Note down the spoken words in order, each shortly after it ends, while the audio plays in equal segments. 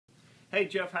Hey,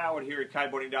 Jeff Howard here at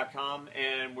Kiteboarding.com,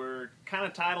 and we're kind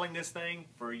of titling this thing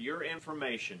for your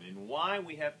information and why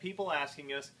we have people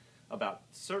asking us about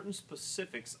certain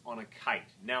specifics on a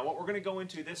kite. Now, what we're going to go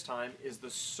into this time is the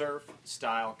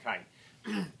surf-style kite.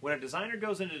 When a designer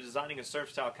goes into designing a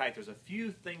surf-style kite, there's a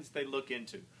few things they look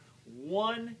into.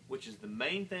 One, which is the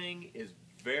main thing, is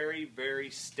very, very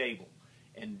stable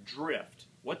and drift.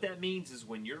 What that means is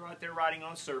when you're out there riding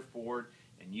on a surfboard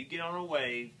and you get on a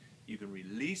wave, you can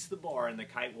release the bar and the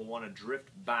kite will want to drift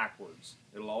backwards.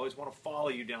 It'll always want to follow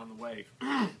you down the wave.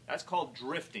 That's called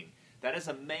drifting. That is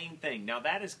a main thing. Now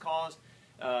that is caused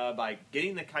by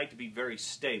getting the kite to be very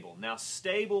stable. Now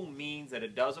stable means that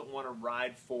it doesn't want to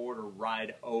ride forward or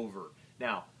ride over.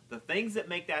 Now the things that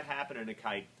make that happen in a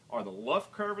kite are the luff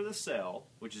curve of the sail,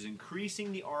 which is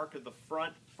increasing the arc of the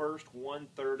front first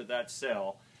 1/3 of that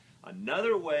sail.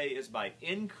 Another way is by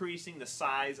increasing the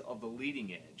size of the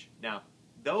leading edge. Now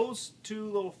those two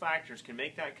little factors can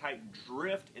make that kite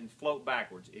drift and float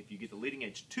backwards. If you get the leading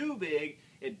edge too big,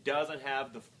 it doesn't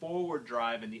have the forward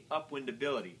drive and the upwind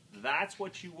ability. That's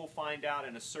what you will find out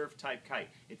in a surf-type kite.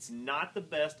 It's not the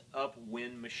best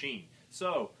upwind machine.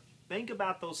 So think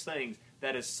about those things.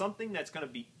 That is something that's going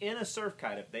to be in a surf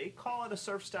kite. If they call it a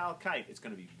surf-style kite, it's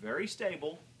going to be very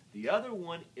stable. The other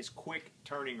one is quick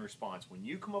turning response. When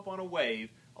you come up on a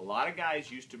wave, a lot of guys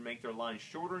used to make their lines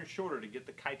shorter and shorter to get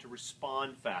the kite to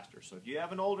respond faster. So if you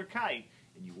have an older kite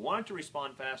and you want it to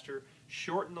respond faster,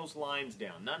 shorten those lines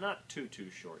down. Not too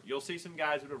short. You'll see some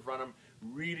guys that have run them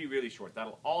really, really short.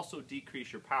 That'll also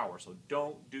decrease your power, so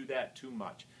don't do that too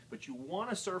much. But you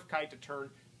want a surf kite to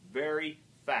turn very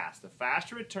fast. The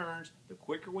faster it turns, the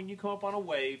quicker when you come up on a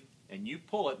wave and you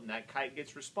pull it and that kite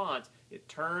gets response, it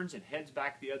turns and heads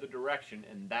back the other direction,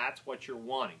 and that's what you're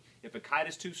wanting. If a kite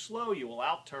is too slow, you will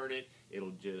outturn it.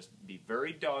 It'll just be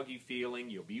very doggy feeling.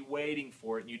 You'll be waiting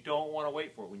for it, and you don't want to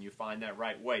wait for it when you find that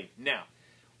right wave. Now,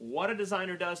 what a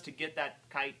designer does to get that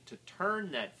kite to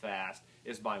turn that fast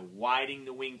is by widening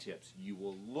the wingtips. You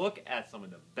will look at some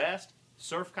of the best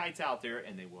surf kites out there,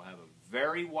 and they will have a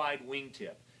very wide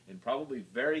wingtip and probably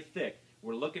very thick.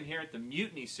 We're looking here at the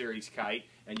Mutiny Series kite,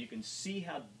 and you can see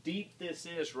how deep this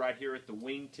is right here at the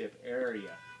wingtip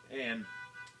area. And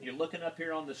you're looking up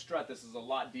here on the strut, this is a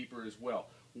lot deeper as well.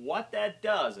 What that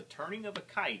does, a turning of a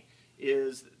kite,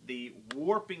 is the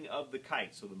warping of the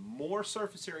kite. So the more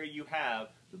surface area you have,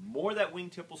 the more that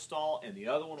wingtip will stall, and the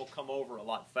other one will come over a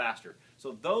lot faster.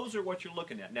 So those are what you're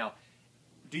looking at. Now,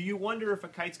 do you wonder if a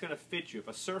kite's going to fit you, if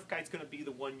a surf kite's going to be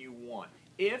the one you want?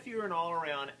 If you're an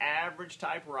all-around average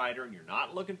type rider and you're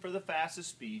not looking for the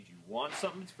fastest speed, you want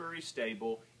something that's very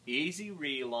stable, easy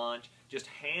relaunch, just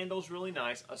handles really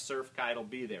nice, a surf kite will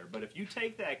be there. But if you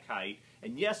take that kite,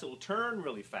 and yes, it will turn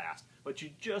really fast, but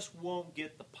you just won't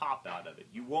get the pop out of it.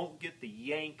 You won't get the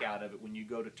yank out of it when you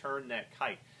go to turn that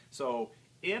kite. So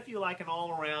if you like an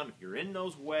all-around, if you're in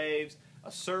those waves,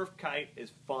 a surf kite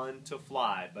is fun to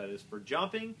fly, but as for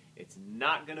jumping, it's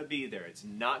not going to be there. It's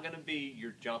not going to be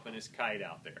your jumpingest kite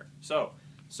out there. So,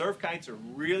 surf kites are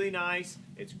really nice.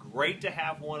 It's great to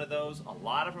have one of those. A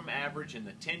lot of them average in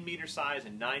the 10-meter size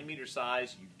and 9-meter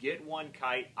size. You get one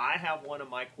kite. I have one in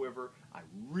my quiver. I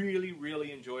really,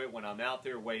 really enjoy it when I'm out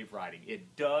there wave riding.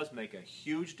 It does make a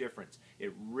huge difference.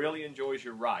 It really enjoys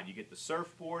your ride. You get the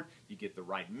surfboard, you get the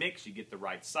right mix, you get the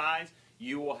right size.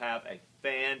 You will have a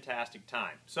fantastic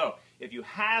time. So, if you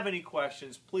have any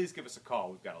questions, please give us a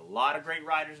call. We've got a lot of great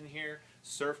riders in here,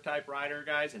 surf-type rider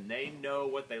guys, and they know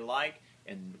what they like.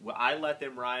 And I let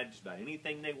them ride just about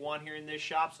anything they want here in this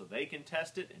shop so they can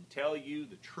test it and tell you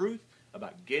the truth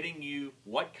about getting you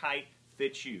what kite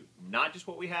fits you. Not just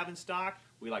what we have in stock.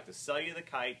 We like to sell you the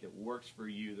kite that works for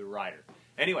you, the rider.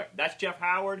 Anyway, that's Jeff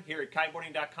Howard here at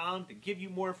Kiteboarding.com to give you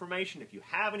more information. If you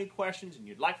have any questions and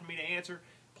you'd like for me to answer,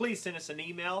 please send us an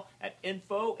email at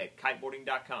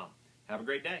info@kiteboarding.com. Have a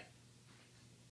great day.